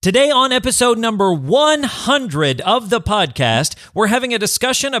Today on episode number 100 of the podcast, we're having a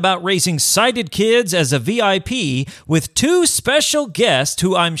discussion about raising sighted kids as a VIP with two special guests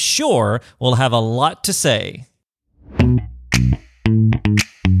who I'm sure will have a lot to say.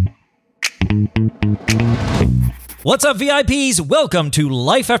 What's up, VIPs? Welcome to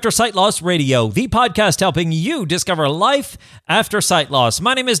Life After Sight Loss Radio, the podcast helping you discover life after sight loss.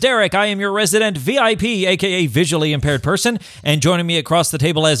 My name is Derek. I am your resident VIP, aka visually impaired person, and joining me across the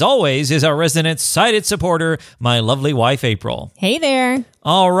table, as always, is our resident sighted supporter, my lovely wife, April. Hey there.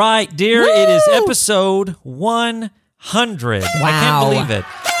 All right, dear, Woo! It is episode 100. Wow. I can't believe it.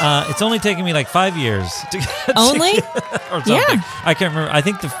 It's only taken me like 5 years to get Only? or something. Yeah. I can't remember.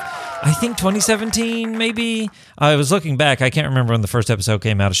 I think 2017, maybe. I was looking back. I can't remember when the first episode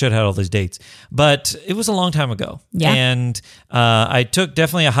came out. I should have had all these dates. But it was a long time ago. Yeah. And I took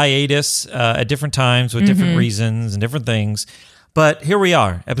definitely a hiatus at different times with different reasons and different things. But here we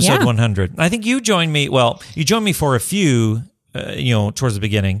are, episode 100. I think you joined me. Well, you joined me for a few, towards the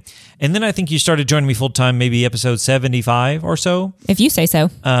beginning. And then I think you started joining me full-time, maybe episode 75 or so. If you say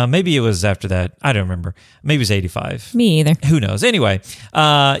so. Maybe it was after that. I don't remember. Maybe it was 85. Me either. Who knows? Anyway,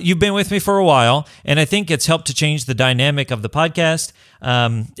 you've been with me for a while, and I think it's helped to change the dynamic of the podcast.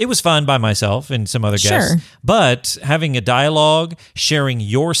 It was fun by myself and some other guests. Sure. But having a dialogue, sharing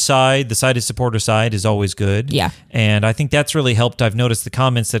your side, the sighted supporter side, is always good. Yeah. And I think that's really helped. I've noticed the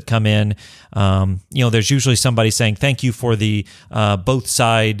comments that come in. There's usually somebody saying, thank you for the both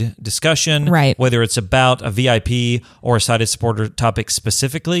side discussion. Right. Whether it's about a VIP or a sighted supporter topic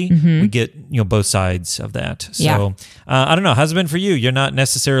specifically, we get both sides of that. So I don't know. How's it been for you? You're not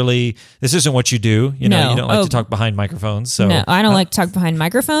necessarily, this isn't what you do. You No. don't like to talk behind microphones. So No, I don't like to talk behind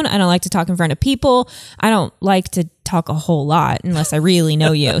microphone. I don't like to talk in front of people. I don't like to talk a whole lot unless I really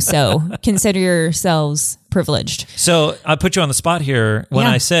know you. So consider yourselves privileged. So I put you on the spot here. When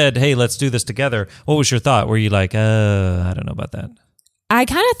I said, hey, let's do this together, what was your thought? Were you like, I don't know about that? I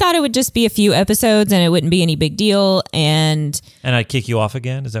kind of thought it would just be a few episodes and it wouldn't be any big deal. And I'd kick you off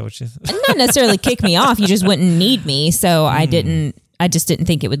again? Is that what you not necessarily kick me off. You just wouldn't need me. So I just didn't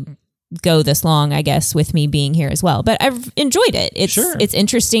think it would go this long, I guess, with me being here as well. But I've enjoyed it. It's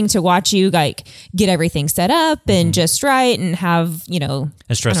interesting to watch you like get everything set up and just right and have, and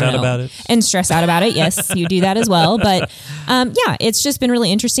stress out about it. And stress out about it. Yes, you do that as well. But it's just been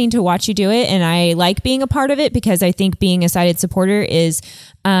really interesting to watch you do it. And I like being a part of it because I think being a sighted supporter is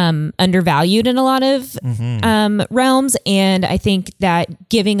undervalued in a lot of realms. And I think that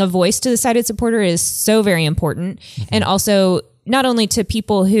giving a voice to the sighted supporter is so very important. And also not only to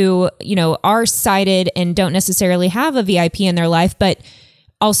people who, are sighted and don't necessarily have a VIP in their life, but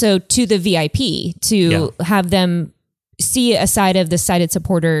also to the VIP to have them see a side of the sighted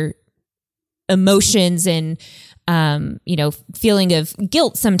supporter emotions and, feeling of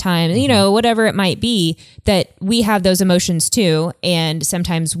guilt sometimes, whatever it might be, that we have those emotions too. And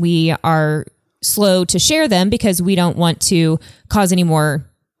sometimes we are slow to share them because we don't want to cause any more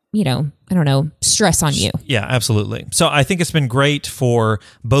stress on you. Yeah, absolutely. So I think it's been great for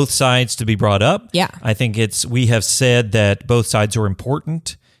both sides to be brought up. Yeah. I think we have said that both sides are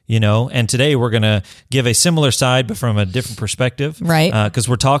important, and today we're going to give a similar side, but from a different perspective. Right. Because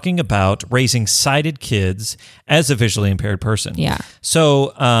we're talking about raising sighted kids as a visually impaired person. Yeah.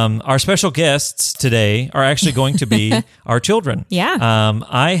 So our special guests today are actually going to be our children. Yeah.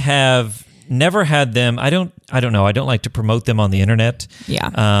 I have never had them. I don't know. I don't like to promote them on the internet. Yeah.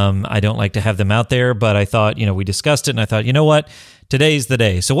 I don't like to have them out there, but I thought, we discussed it and I thought, you know what? Today's the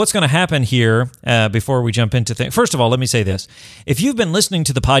day. So what's going to happen here before we jump into things? First of all, let me say this. If you've been listening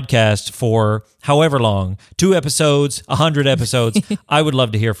to the podcast for however long, 2 episodes, 100 episodes, I would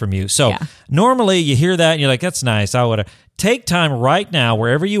love to hear from you. So normally you hear that and you're like, that's nice. I would have. Take time right now,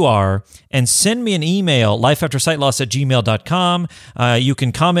 wherever you are, and send me an email, lifeaftersightloss@gmail.com. You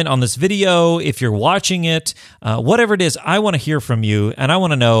can comment on this video if you're watching it. Whatever it is, I want to hear from you, and I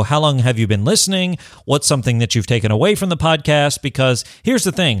want to know how long have you been listening? What's something that you've taken away from the podcast? Because here's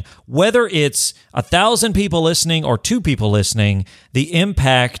the thing, whether it's 1,000 people listening or 2 people listening, the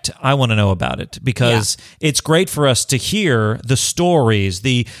impact, I want to know about it because it's great for us to hear the stories,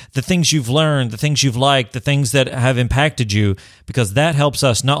 the things you've learned, the things you've liked, the things that have impacted you, because that helps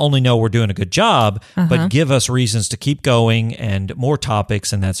us not only know we're doing a good job, but give us reasons to keep going and more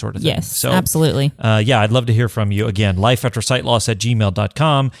topics and that sort of thing. Yes, so, absolutely. I'd love to hear from you. Again,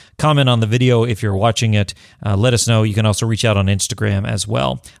 lifeaftersightloss@gmail.com. Comment on the video if you're watching it. Let us know. You can also reach out on Instagram as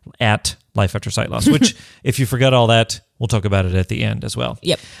well, at Life After Sight Loss, which if you forgot all that, we'll talk about it at the end as well.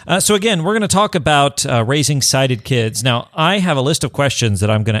 Yep. So again, we're going to talk about raising sighted kids. Now, I have a list of questions that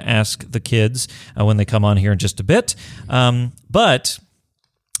I'm going to ask the kids when they come on here in just a bit. But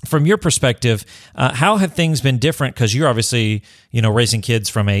from your perspective, how have things been different? Because you're obviously, raising kids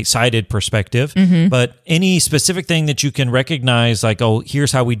from a sighted perspective, but any specific thing that you can recognize, like, oh,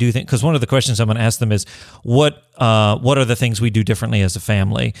 here's how we do things. Because one of the questions I'm going to ask them is, what are the things we do differently as a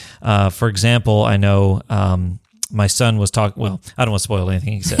family? For example, I know my son was talking. Well, I don't want to spoil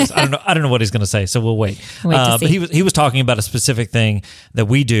anything he says. I don't know what he's going to say, so we'll wait. But he was talking about a specific thing that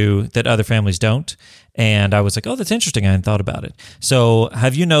we do that other families don't, and I was like, "Oh, that's interesting. I hadn't thought about it." So,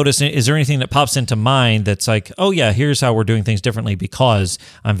 have you noticed? Is there anything that pops into mind that's like, "Oh, yeah, here's how we're doing things differently because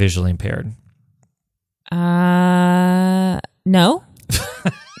I'm visually impaired"? No.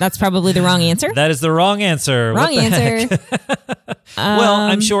 That's probably the wrong answer. That is the wrong answer. Wrong answer. Well,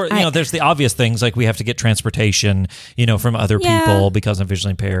 I'm sure, there's the obvious things like we have to get transportation, from other people because I'm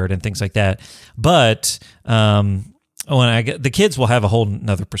visually impaired and things like that. But when the kids will have a whole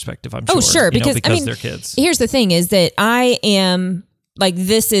nother perspective, I'm sure. Oh, sure. Because they're kids. Here's the thing is that I am like,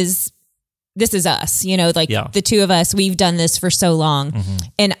 this is us, the two of us, we've done this for so long.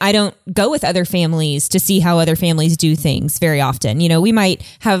 And I don't go with other families to see how other families do things very often. We might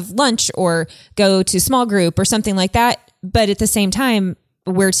have lunch or go to small group or something like that. But at the same time,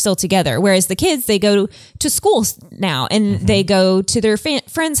 we're still together. Whereas the kids, they go to school now and they go to their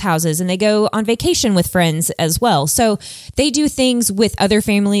friends' houses and they go on vacation with friends as well. So they do things with other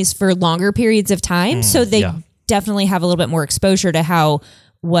families for longer periods of time. So they definitely have a little bit more exposure to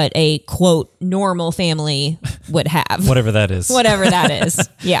what a quote normal family would have. Whatever that is.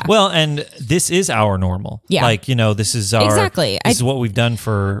 Yeah. Well, and this is our normal. Yeah. Like, this is our, exactly. This is what we've done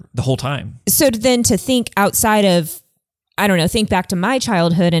for the whole time. So then to think outside of, I don't know, think back to my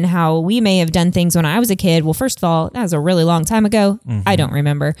childhood and how we may have done things when I was a kid. Well, first of all, that was a really long time ago. I don't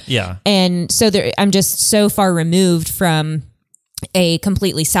remember. Yeah. And so I'm just so far removed from a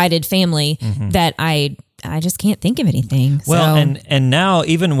completely sighted family that I just can't think of anything. Well, and now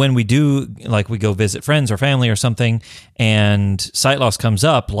even when we do, like we go visit friends or family or something and sight loss comes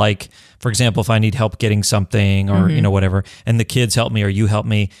up, like for example, if I need help getting something or, whatever, and the kids help me or you help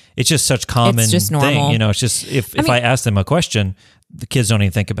me, it's just such common it's just normal. thing. It's just, if I ask them a question, the kids don't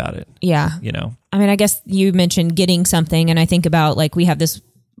even think about it. Yeah. I mean, I guess you mentioned getting something and I think about like, we have this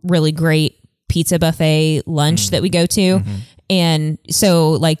really great pizza buffet lunch that we go to. And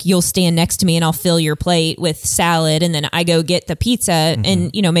so like you'll stand next to me and I'll fill your plate with salad and then I go get the pizza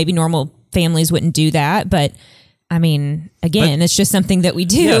and, maybe normal families wouldn't do that. But I mean, again, it's just something that we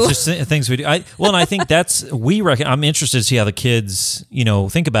do. Yeah, it's just things we do. And I think I'm interested to see how the kids,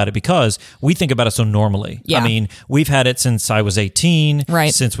 think about it because we think about it so normally. Yeah. I mean, we've had it since I was 18,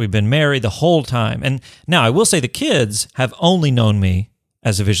 right? Since we've been married the whole time. And now I will say the kids have only known me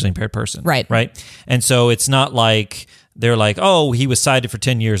as a visually impaired person. Right. Right. And so it's not like they're like, oh, he was sighted for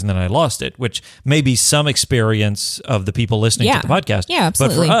 10 years and then I lost it, which may be some experience of the people listening to the podcast. Yeah,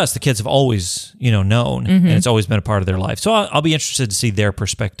 absolutely. But for us, the kids have always, known and it's always been a part of their life. So I'll be interested to see their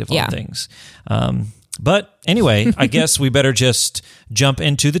perspective on things. But anyway, I guess we better just jump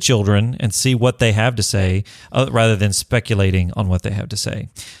into the children and see what they have to say rather than speculating on what they have to say.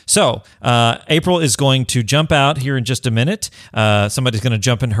 So April is going to jump out here in just a minute. Somebody's going to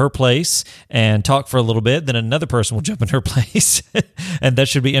jump in her place and talk for a little bit. Then another person will jump in her place. And that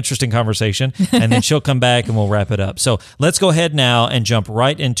should be interesting conversation. And then she'll come back and we'll wrap it up. So let's go ahead now and jump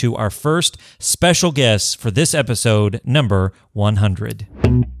right into our first special guest for this episode, number 100.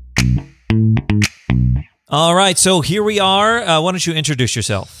 All right, so here we are. Why don't you introduce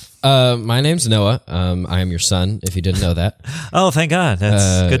yourself? My name's Noah. I am your son, if you didn't know that. Oh, thank God.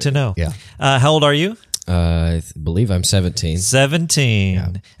 That's good to know. Yeah. How old are you? I believe I'm 17. 17. Yeah.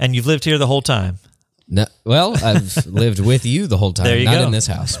 And you've lived here the whole time? No, well, I've lived with you the whole time. There you Not go. in this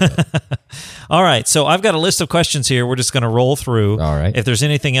house. But. All right, so I've got a list of questions here. We're just going to roll through. All right. If there's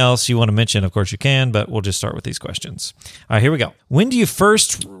anything else you want to mention, of course you can, but we'll just start with these questions. All right, here we go. When do you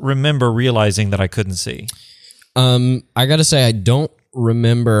first remember realizing that I couldn't see? I got to say, I don't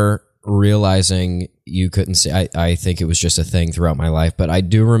remember realizing you couldn't see. I think it was just a thing throughout my life, but I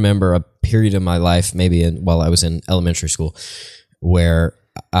do remember a period in my life, maybe while I was in elementary school, where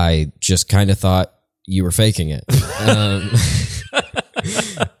I just kind of thought you were faking it.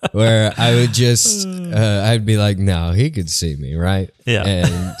 Where I would just, I'd be like, no, he could see me, right? Yeah.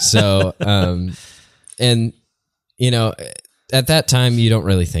 And so, and you know, at that time you don't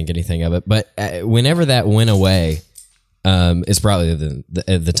really think anything of it, but whenever that went away, it's probably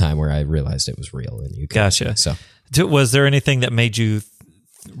the time where I realized it was real and you could. Gotcha. So, was there anything that made you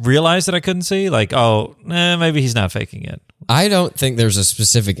realize that I couldn't see? Like, oh, maybe he's not faking it. I don't think there's a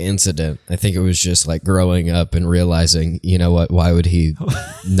specific incident. I think it was just like growing up and realizing, you know what, why would he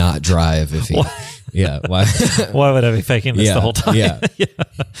not drive if he... Yeah. Why? Why would I be faking this the whole time? Yeah.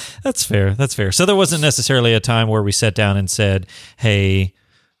 That's fair. That's fair. So there wasn't necessarily a time where we sat down and said, hey,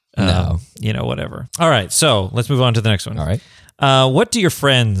 No. whatever. All right. So let's move on to the next one. All right. What do your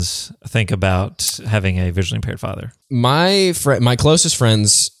friends think about having a visually impaired father? My closest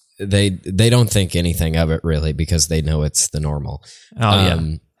friends, they don't think anything of it really because they know it's the normal.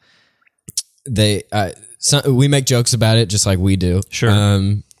 Oh, yeah. We make jokes about it just like we do. Sure.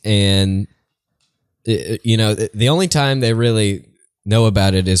 And the only time they really know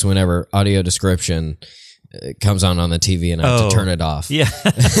about it is whenever audio description comes on the TV and I have to turn it off. Yeah.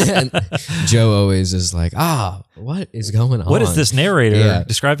 And Joe always is like, what is going on? What is this narrator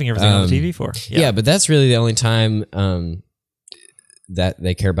describing everything on the TV for? Yeah, but that's really the only time that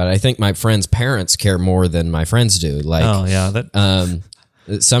they care about it. I think my friends' parents care more than my friends do. Like, oh, yeah.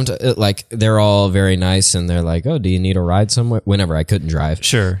 sometimes, like, they're all very nice and they're like, oh, do you need a ride somewhere? Whenever I couldn't drive.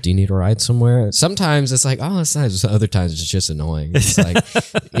 Sure. Do you need a ride somewhere? Sometimes it's like, oh, it's nice. Other times it's just annoying. It's like,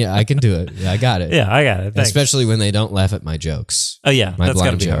 yeah, I can do it. Yeah, I got it. Yeah, I got it. Thanks. Especially when they don't laugh at my jokes. Oh, yeah. My That's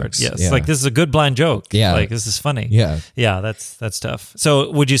got to blind be hard. jokes. Yes. Yeah. Like, this is a good blind joke. Yeah. Like, this is funny. Yeah. Yeah, that's tough.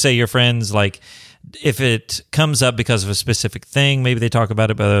 So would you say your friends, like, if it comes up because of a specific thing, maybe they talk about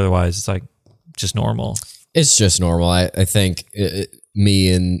it, but otherwise it's like just normal? It's just normal. I think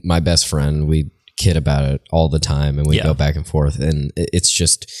me and my best friend, we kid about it all the time and we go back and forth. And it's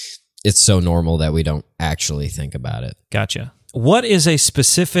so normal that we don't actually think about it. Gotcha. What is a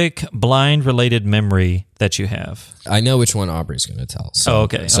specific blind-related memory that you have? I know which one Aubrey's going to tell. So,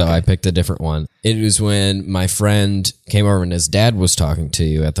 okay. So I picked a different one. It was when my friend came over and his dad was talking to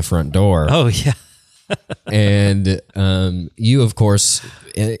you at the front door. Oh, yeah. And you, of course,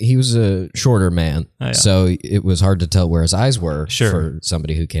 he was a shorter man, so it was hard to tell where his eyes were for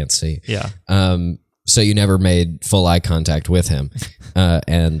somebody who can't see. Yeah. So you never made full eye contact with him,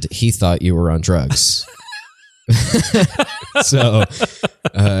 and he thought you were on drugs. So,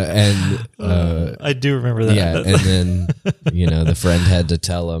 I do remember that. Yeah, and then the friend had to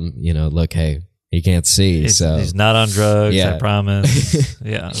tell him, look, hey. He can't see, so he's not on drugs. I promise.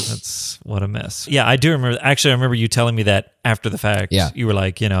 Yeah, that's what a mess. Yeah, I do remember. Actually, I remember you telling me that after the fact. Yeah, you were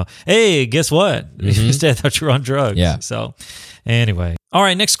like, hey, guess what? Instead, I thought you were on drugs. Yeah. So, anyway, all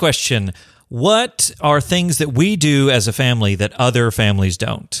right. Next question: what are things that we do as a family that other families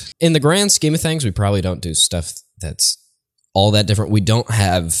don't? In the grand scheme of things, we probably don't do stuff that's all that different. We don't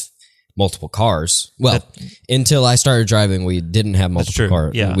have multiple cars. Well, until I started driving, we didn't have multiple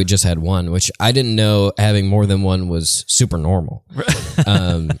cars. Yeah. We just had one, which I didn't know having more than one was super normal.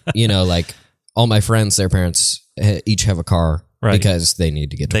 Like all my friends, their parents each have a car because they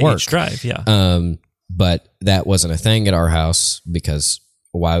need to get to work. Each drive, yeah. But that wasn't a thing at our house because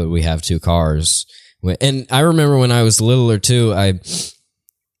why would we have two cars? And I remember when I was littler too,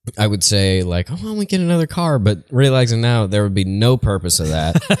 I would say like, oh, why don't we get another car? But realizing now there would be no purpose of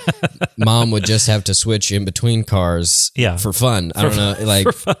that. Mom would just have to switch in between cars for fun. I don't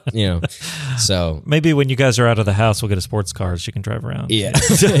know. So maybe when you guys are out of the house, we'll get a sports car so you can drive around. Yeah.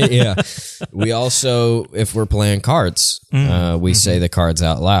 Yeah. We also, if we're playing cards, we say the cards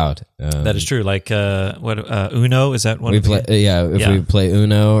out loud. That is true. Like Uno, is that one? We play, we play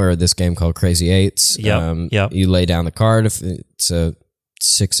Uno or this game called Crazy Eights. You lay down the card. If it's a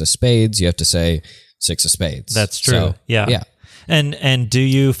 6 of spades, you have to say 6 of spades. That's true. So, yeah. And do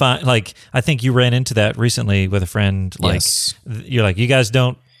you find, like, I think you ran into that recently with a friend, like, you're like, you guys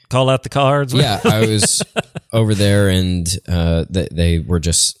don't call out the cards? Yeah, I was over there and they were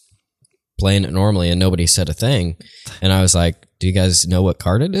just playing it normally and nobody said a thing. And I was like, do you guys know what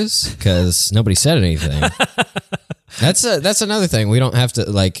card it is? Because nobody said anything. That's another thing. We don't have to,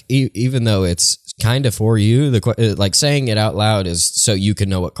 like, even though it's kind of for you, like saying it out loud is so you can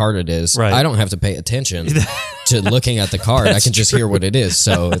know what card it is. Right. I don't have to pay attention to looking at the card. I can just hear what it is.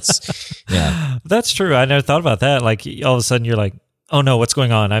 So it's, That's true. I never thought about that. Like all of a sudden you're like, oh no, what's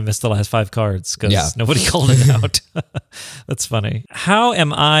going on? I missed the last 5 cards because nobody called it out. That's funny. How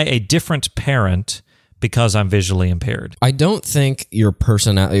am I a different parent because I'm visually impaired? I don't think your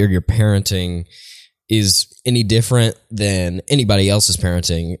personality or your parenting is any different than anybody else's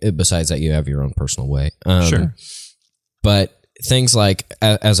parenting, besides that you have your own personal way. Sure. But things like,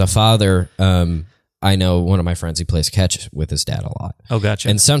 as a father, I know one of my friends, he plays catch with his dad a lot. Oh, gotcha.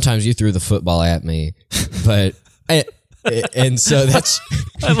 And sometimes you threw the football at me, but... and so that's...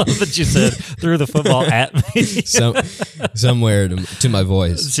 I love that you said, threw the football at me. Somewhere to my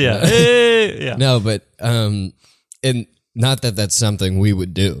voice. Yeah. Yeah. No, but... and not that that's something we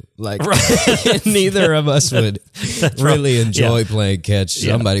would do. Like neither of us would really enjoy playing catch.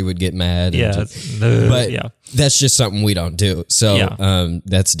 Somebody would get mad. But that's just something we don't do. So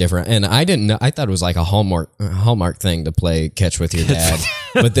that's different. And I didn't know. I thought it was like a Hallmark thing to play catch with your dad.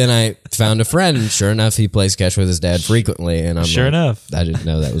 But then I found a friend, and sure enough, he plays catch with his dad frequently. And I'm I didn't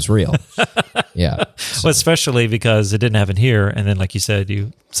know that was real. Yeah. Well, especially because it didn't happen here. And then, like you said,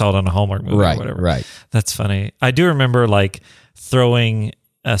 you saw it on a Hallmark movie or whatever. Right. That's funny. I do remember like throwing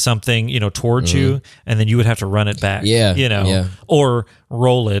something, towards you, and then you would have to run it back. Or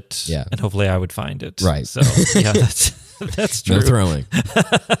roll it. Yeah. And hopefully I would find it. Right. So that's true. No throwing.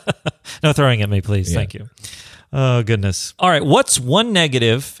 No throwing at me, please. Thank you. Oh, goodness. All right. What's one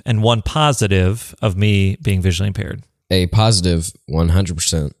negative and one positive of me being visually impaired? A positive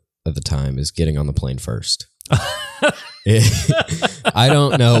 100% of the time is getting on the plane first. I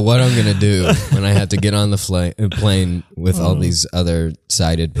don't know what I'm going to do when I have to get on the plane with all these other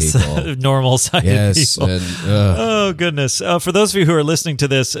sighted people. Normal sighted people. And, oh, goodness. For those of you who are listening to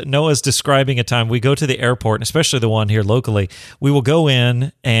this, Noah's describing a time we go to the airport, and especially the one here locally. We will go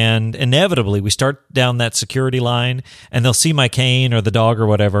in, and inevitably we start down that security line, and they'll see my cane or the dog or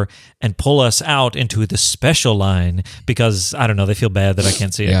whatever and pull us out into the special line because, I don't know, they feel bad that I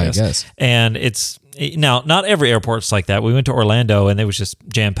can't see it. I guess. And it's... Now, not every airport's like that. We went to Orlando and it was just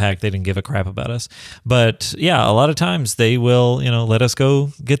jam-packed. They didn't give a crap about us. But yeah, a lot of times they will, let us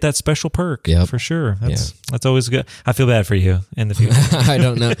go get that special perk for sure. That's always good. I feel bad for you in the future. I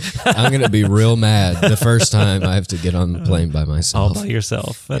don't know. I'm going to be real mad the first time I have to get on the plane by myself. All by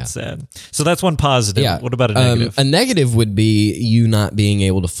yourself. That's sad. So that's one positive. Yeah. What about a negative? A negative would be you not being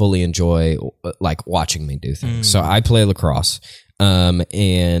able to fully enjoy like watching me do things. So I play lacrosse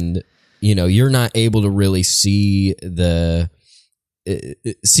and... you're not able to really see me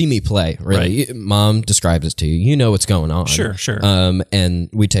play, really. Right. Mom describes it to you. You know what's going on. Sure. And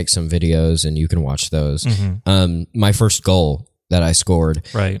we take some videos and you can watch those. My first goal that I scored,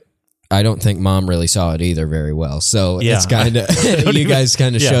 I don't think Mom really saw it either very well. So it's kind of, you guys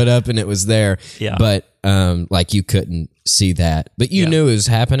kind of showed up and it was there. Yeah. But like you couldn't see that. But you knew it was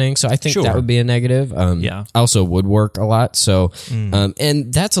happening. So I think that would be a negative. I also woodwork a lot. So,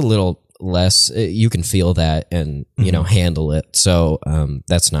 and that's a little less, you can feel that and, handle it. So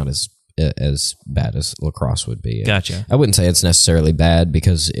that's not as bad as lacrosse would be. Gotcha. I wouldn't say it's necessarily bad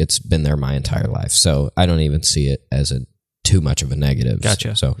because it's been there my entire life. So I don't even see it as too much of a negative.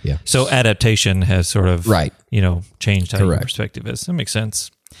 Gotcha. So, yeah. So adaptation has sort of, changed how your perspective is. That makes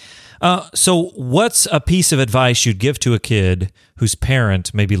sense. So what's a piece of advice you'd give to a kid whose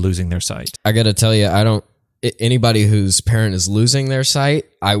parent may be losing their sight? I got to tell you, anybody whose parent is losing their sight,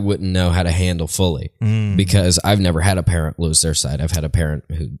 I wouldn't know how to handle fully because I've never had a parent lose their sight. I've had a parent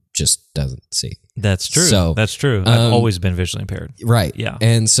who just doesn't see. That's true. So, that's true. I've always been visually impaired. Right. Yeah.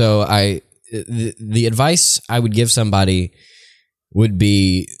 And so the advice I would give somebody would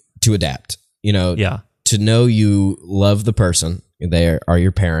be to adapt, to know you love the person. They are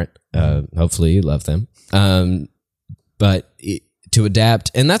your parent. Hopefully you love them. But to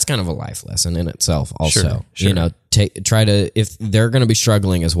adapt, and that's kind of a life lesson in itself also. Sure. Try to, if they're going to be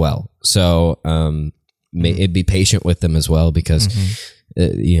struggling as well. So be patient with them as well because,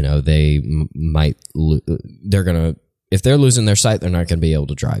 they might, if they're losing their sight, they're not going to be able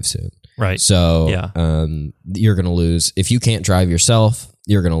to drive soon. Right. So you're going to lose, if you can't drive yourself,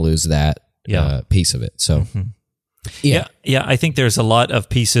 you're going to lose that piece of it. So Yeah, I think there's a lot of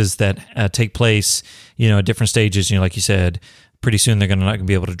pieces that take place, at different stages. Like you said, pretty soon they're not going to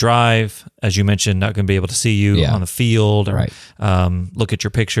be able to drive, as you mentioned, not going to be able to see you on the field or look at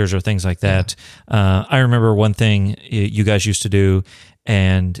your pictures or things like that. I remember one thing you guys used to do,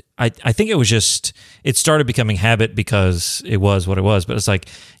 and I think it started becoming habit because it was what it was, but it's like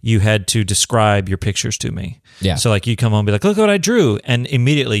you had to describe your pictures to me. Yeah. So like you'd come home and be like, look what I drew. And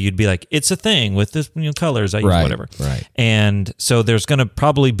immediately you'd be like, it's a thing with this colors I use, whatever. Right. And so there's going to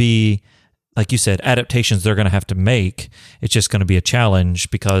probably be, like you said, adaptations they're going to have to make. It's just going to be a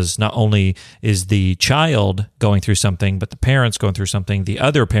challenge because not only is the child going through something, but the parents going through something, the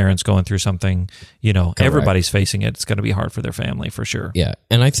other parents going through something, everybody's facing it. It's going to be hard for their family for sure. Yeah.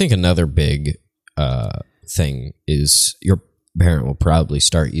 And I think another big thing is your parent will probably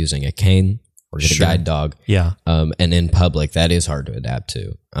start using a cane or get a guide dog. Yeah. And in public, that is hard to adapt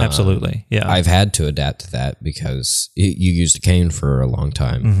to. Absolutely. Yeah. I've had to adapt to that because you used a cane for a long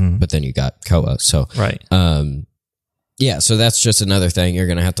time, but then you got Koa. So, right. So that's just another thing you're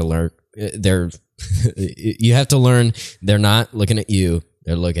going to have to learn. You have to learn they're not looking at you.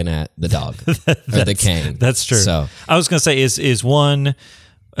 They're looking at the dog or the cane. That's true. So I was going to say, is one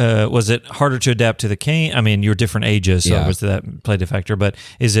Was it harder to adapt to the cane? I mean, you're different ages, so Yeah. was that played a factor? But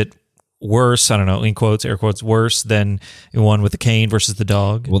is it worse? I don't know, in quotes, air quotes, worse than the one with the cane versus the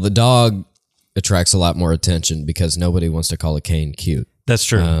dog? Well, the dog attracts a lot more attention because nobody wants to call a cane cute. That's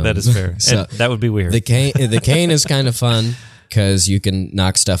true. That is fair. so And that would be weird. The cane is kind of fun because you can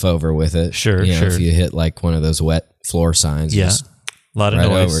knock stuff over with it. Sure, You know, sure. If you hit like one of those wet floor signs, yeah, just- a lot of right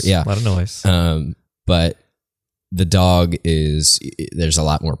noise. over, yeah. a lot of noise. but the dog is, there's a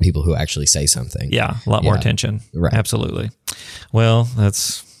lot more people who actually say something. Yeah, a lot more Yeah. attention. Right. Absolutely. Well,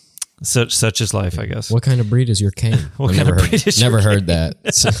 that's such is life, I guess. What kind of breed is your cane? What I've kind never of heard, breed is your never heard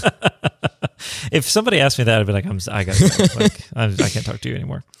that. So- If somebody asked me that, I'd be like, I got to go. I can't talk to you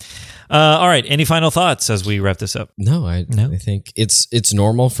anymore. All right. Any final thoughts as we wrap this up? No, I think it's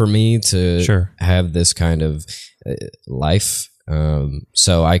normal for me to Sure. have this kind of life.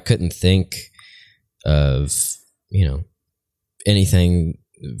 So I couldn't think of, anything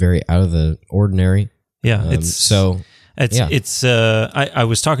very out of the ordinary. Yeah. I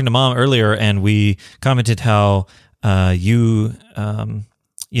was talking to Mom earlier, and we commented how you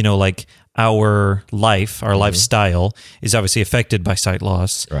like our life, our lifestyle is obviously affected by sight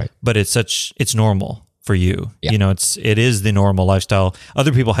loss, Right. but it's normal for you. Yeah. It is the normal lifestyle.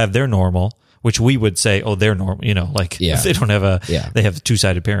 Other people have their normal, which we would say, oh, they're normal, Yeah. if they don't have they have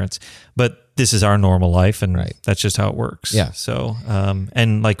two-sided parents, but this is our normal life, and Right. that's just how it works. Yeah. So,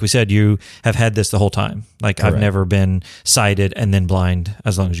 and like we said, you have had this the whole time. Like I've Correct. never been sighted and then blind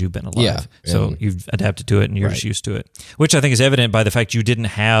as long as you've been alive. Yeah. So And- you've adapted to it, and you're just Right. used to it, which I think is evident by the fact you didn't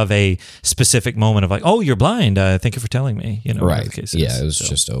have a specific moment of like, oh, you're blind. Thank you for telling me. Whatever Right. the case is. Yeah, it was So.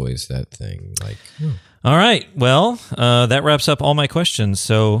 just always that thing. Like, All right. Well, that wraps up all my questions.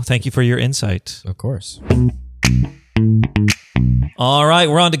 So thank you for your insight. of course. All right.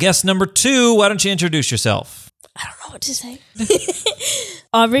 We're on to guest number 2. Why don't you introduce yourself? I don't know what to say.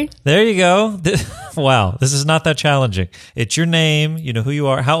 Aubrey, There you go. Wow. This is not that challenging. It's your name. You know who you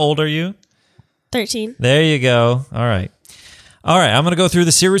are. How old are you? 13. There you go. All right. I'm going to go through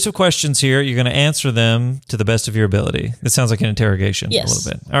the series of questions here. You're going to answer them to the best of your ability. This sounds like an interrogation Yes. a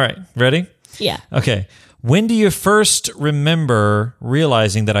little bit. All right. Ready? Yeah. Okay. When do you first remember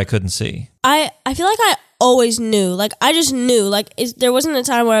realizing that I couldn't see? I feel like I always knew. Like, I just knew. Like, there wasn't a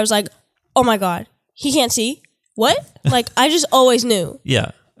time where I was like, oh my God, he can't see? What? Like, I just always knew.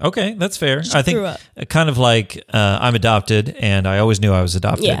 Yeah. Okay, that's fair. I think grew up. kind of like I'm adopted, and I always knew I was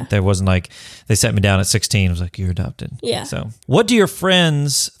adopted. Yeah. There wasn't like they set me down at 16. I was like, "You're adopted." Yeah. So, what do your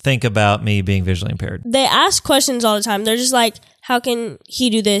friends think about me being visually impaired? They ask questions all the time. They're just like, how can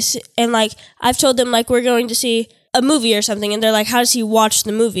he do this? And like, I've told them, like, we're going to see a movie or something. And they're like, how does he watch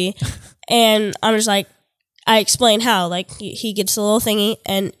the movie? And I'm just like, I explain how. Like, he gets the little thingy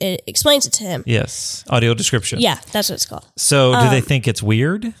and it explains it to him. Yes, audio description. Yeah, that's what it's called. So, do they think it's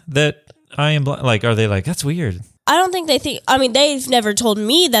weird that I am blind? Like, are they like, that's weird? I don't think they think, I mean, they've never told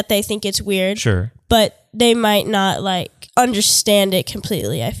me that they think it's weird, Sure. but they might not like understand it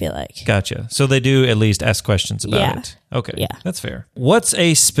completely, I feel like. Gotcha. So they do at least ask questions about Yeah. it. Okay. Yeah. That's fair. What's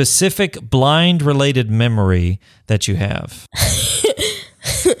a specific blind related memory that you have?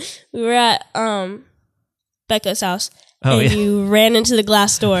 We were at Becca's house Oh, and yeah. you ran into the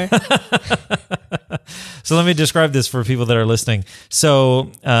glass door. So let me describe this for people that are listening.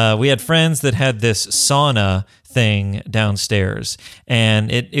 So we had friends that had this sauna thing downstairs,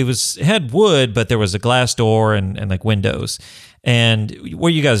 and it had wood, but there was a glass door and like windows. And were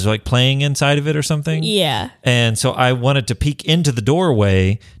you guys like playing inside of it or something? Yeah. And so I wanted to peek into the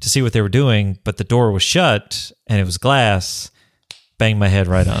doorway to see what they were doing, but the door was shut and it was glass. Banged my head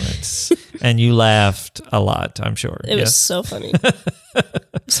right on it. And you laughed a lot, I'm sure. It was so funny.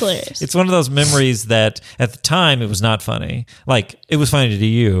 It's hilarious. It's one of those memories that at the time it was not funny. Like it was funny to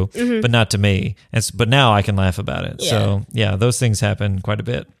you, but not to me. But now I can laugh about it. Yeah. So yeah, those things happen quite a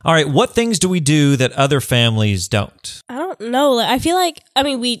bit. All right, what things do we do that other families don't? I don't know. Like, I feel like, I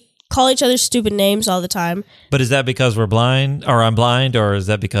mean, we call each other stupid names all the time. But is that because we're blind, or I'm blind, or is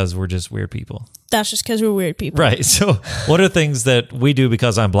that because we're just weird people? That's just because we're weird people. Right. So what are things that we do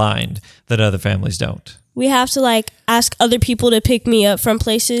because I'm blind that other families don't? We have to like ask other people to pick me up from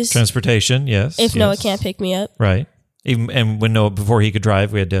places Transportation, yes. if Noah yes. can't pick me up. Right. Even and when Noah, before he could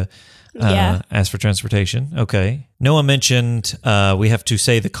drive, we had to Yeah. ask for transportation. Okay. Noah mentioned we have to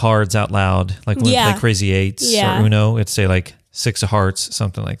say the cards out loud, like when we Yeah. play Crazy Eights Yeah. or Uno. It's say like 6 of hearts,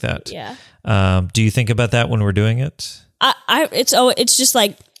 something like that. Yeah. Do you think about that when we're doing it? It's just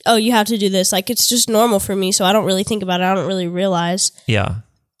like, oh, you have to do this. Like, it's just normal for me, so I don't really think about it. I don't really realize. Yeah.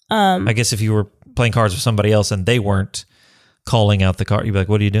 I guess if you were playing cards with somebody else and they weren't calling out the car. You'd be like,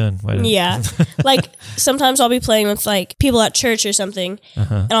 what are you doing? Why- Yeah. Like sometimes I'll be playing with like people at church or something,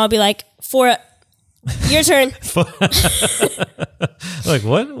 and I'll be like, your turn. Like,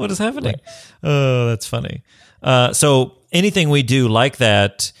 what is happening? Oh, that's funny. So anything we do like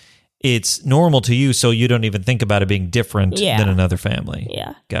that, it's normal to you, so you don't even think about it being different than another family.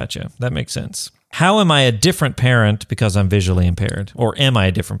 Yeah. Gotcha. That makes sense. How am I a different parent because I'm visually impaired? Or am I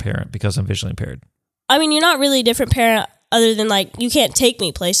a different parent because I'm visually impaired? I mean, you're not really a different parent other than like you can't take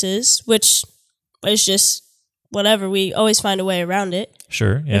me places, which is just whatever. We always find a way around it.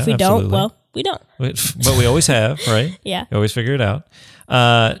 Sure. Yeah, If we absolutely. don't, well, we don't. But we always have, right? Yeah. You always figure it out.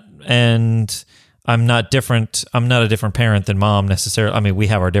 And I'm not different. I'm not a different parent than mom necessarily. I mean, we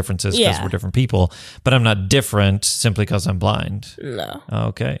have our differences because Yeah. we're different people, but I'm not different simply because I'm blind. No.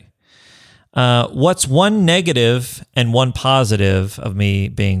 Okay. What's one negative and one positive of me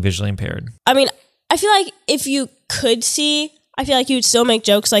being visually impaired? I mean, I feel like if you could see, I feel like you would still make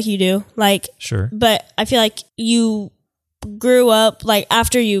jokes like you do. Like, Sure. but I feel like you grew up, like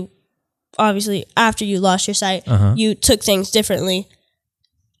after you lost your sight, you took things differently.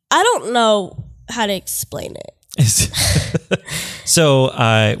 I don't know how to explain it.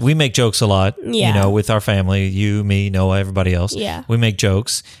 So we make jokes a lot, Yeah. with our family, you, me, Noah, everybody else. Yeah. We make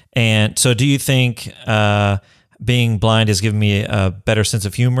jokes. And so do you think being blind has given me a better sense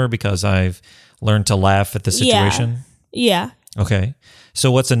of humor because I've learned to laugh at the situation? Yeah. Okay.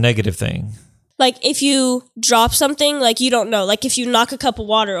 So what's a negative thing? Like if you drop something, like you don't know. Like if you knock a cup of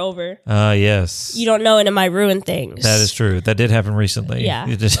water over, Yes. you don't know and it might ruin things. That is true. That did happen recently. Yeah.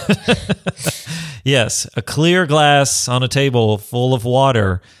 You did- Yes. A clear glass on a table full of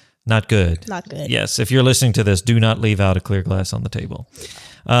water, not good. Not good. Yes. If you're listening to this, do not leave out a clear glass on the table.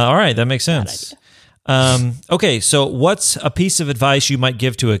 All right. That makes sense. Okay. So what's a piece of advice you might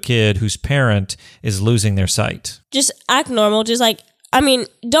give to a kid whose parent is losing their sight? Just act normal. Just like, I mean,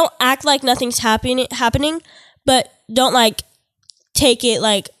 don't act like nothing's happening, but don't like take it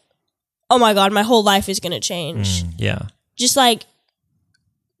like, oh my God, my whole life is going to change. Yeah. Just like,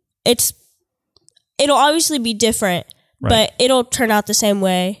 it'll obviously be different, but it'll turn out the same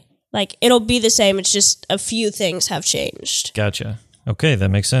way. Like, it'll be the same. It's just a few things have changed. Gotcha. Okay. That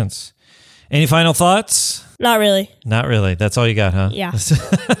makes sense. Any final thoughts? Not really. Not really. That's all you got, huh? Yeah.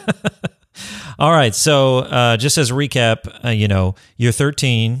 All right. So just as a recap, you're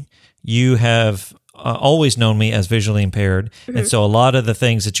 13. You have always known me as visually impaired. And so a lot of the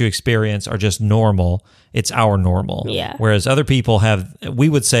things that you experience are just normal. It's our normal. Yeah. Whereas other people we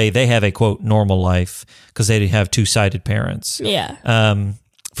would say they have a, quote, normal life because they have two-sighted parents. Yeah.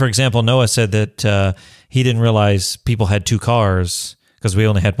 For example, Noah said that he didn't realize people had two cars because we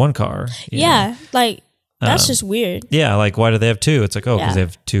only had one car. you know? Yeah. Like, that's just weird. Yeah, like why do they have two? It's like, because Yeah. they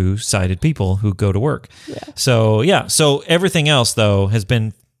have two-sighted people who go to work. Yeah. So everything else though has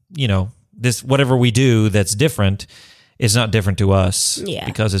been, this whatever we do that's different is not different to us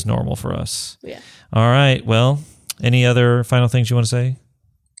because it's normal for us. Yeah. All right. Well, any other final things you want to say?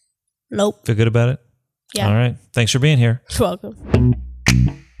 Nope. Feel good about it? Yeah. All right. Thanks for being here. You're welcome.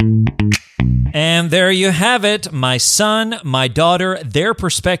 And there you have it. My son, my daughter, their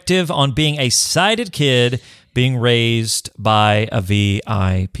perspective on being a sighted kid being raised by a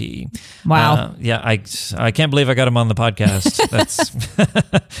VIP. Wow. I can't believe I got him on the podcast. That's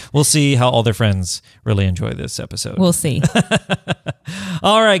we'll see how all their friends really enjoy this episode. We'll see.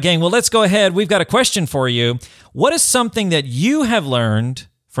 All right, gang. Well, let's go ahead. We've got a question for you. What is something that you have learned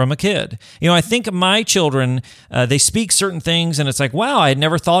from a kid? I think my children, they speak certain things and it's like, wow, I had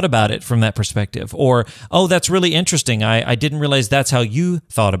never thought about it from that perspective. Or, oh, that's really interesting. I didn't realize that's how you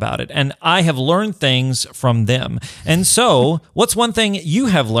thought about it. And I have learned things from them. And so what's one thing you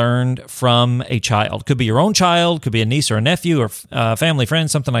have learned from a child? Could be your own child, could be a niece or a nephew or family friend,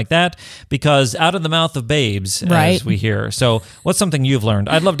 something like that. Because out of the mouth of babes, Right. as we hear. So what's something you've learned?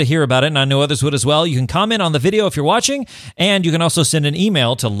 I'd love to hear about it. And I know others would as well. You can comment on the video if you're watching. And you can also send an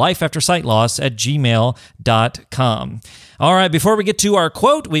email to lifeaftersightloss@gmail.com. All right, before we get to our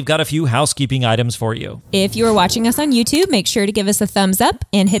quote, we've got a few housekeeping items for you. If you are watching us on YouTube, make sure to give us a thumbs up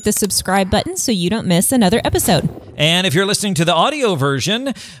and hit the subscribe button so you don't miss another episode. And if you're listening to the audio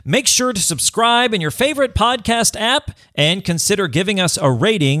version, make sure to subscribe in your favorite podcast app and consider giving us a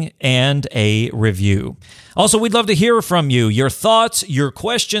rating and a review. Also, we'd love to hear from you, your thoughts, your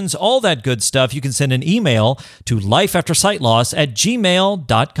questions, all that good stuff. You can send an email to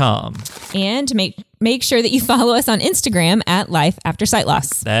lifeaftersightloss@gmail.com. And make sure that you follow us on Instagram at Life After Sight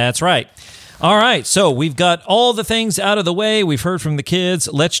Loss. That's right. All right, so we've got all the things out of the way. We've heard from the kids.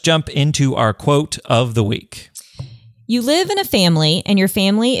 Let's jump into our quote of the week. You live in a family, and your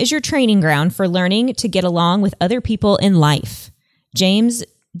family is your training ground for learning to get along with other people in life. James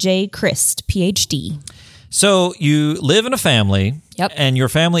J. Christ, PhD. So you live in a family, Yep. and your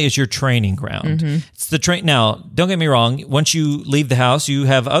family is your training ground. It's the train. Now, don't get me wrong. Once you leave the house, you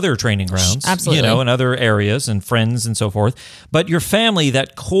have other training grounds, Absolutely. in other areas and friends and so forth. But your family,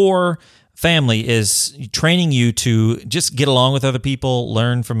 that core family, is training you to just get along with other people,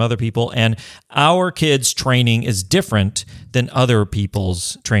 learn from other people. And our kids' training is different than other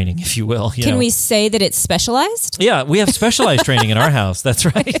people's training, if you will. Can we say that it's specialized? Yeah, we have specialized training in our house. That's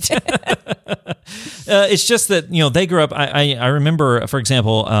right. It's just that, they grew up. I remember, for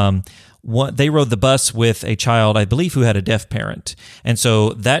example, they rode the bus with a child, I believe, who had a deaf parent. And so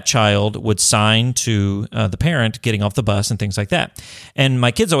that child would sign to the parent getting off the bus and things like that. And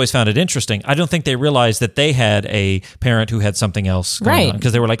my kids always found it interesting. I don't think they realized that they had a parent who had something else going on,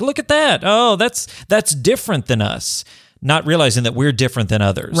 because they were like, look at that. Oh, that's different than us. Not realizing that we're different than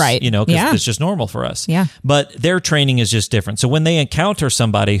others, Right. Because Yeah. it's just normal for us. Yeah. But their training is just different. So when they encounter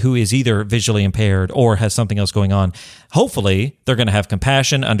somebody who is either visually impaired or has something else going on, hopefully they're going to have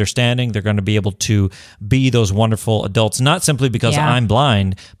compassion, understanding. They're going to be able to be those wonderful adults, not simply because Yeah. I'm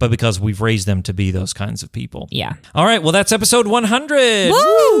blind, but because we've raised them to be those kinds of people. Yeah. All right. Well, that's episode 100.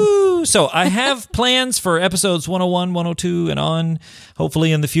 Woo! So I have plans for episodes 101, 102, and on,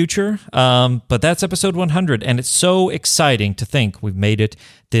 hopefully in the future. But that's episode 100. And it's so exciting to think we've made it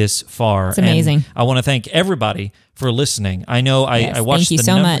this far. It's amazing. And I want to thank everybody for listening. I know Yes, I watched thank you the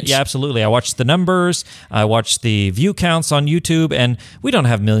so much. Yeah, absolutely. I watched the numbers. I watched the view counts on YouTube, and we don't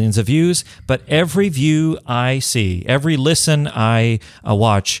have millions of views, but every view I see, every listen I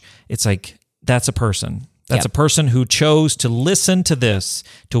watch, it's like, that's a person. That's Yep. a person who chose to listen to this,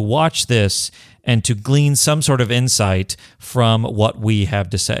 to watch this, and to glean some sort of insight from what we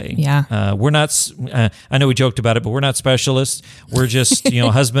have to say. Yeah. We're not, I know we joked about it, but we're not specialists. We're just,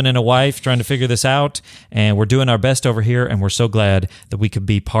 husband and a wife trying to figure this out. And we're doing our best over here. And we're so glad that we could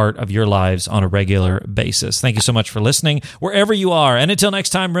be part of your lives on a regular basis. Thank you so much for listening, wherever you are. And until next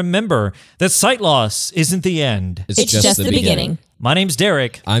time, remember that sight loss isn't the end. It's just the beginning. My name's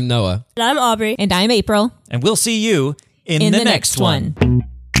Derek, I'm Noah. And I'm Aubrey. And I'm April. and we'll see you in the next one. One.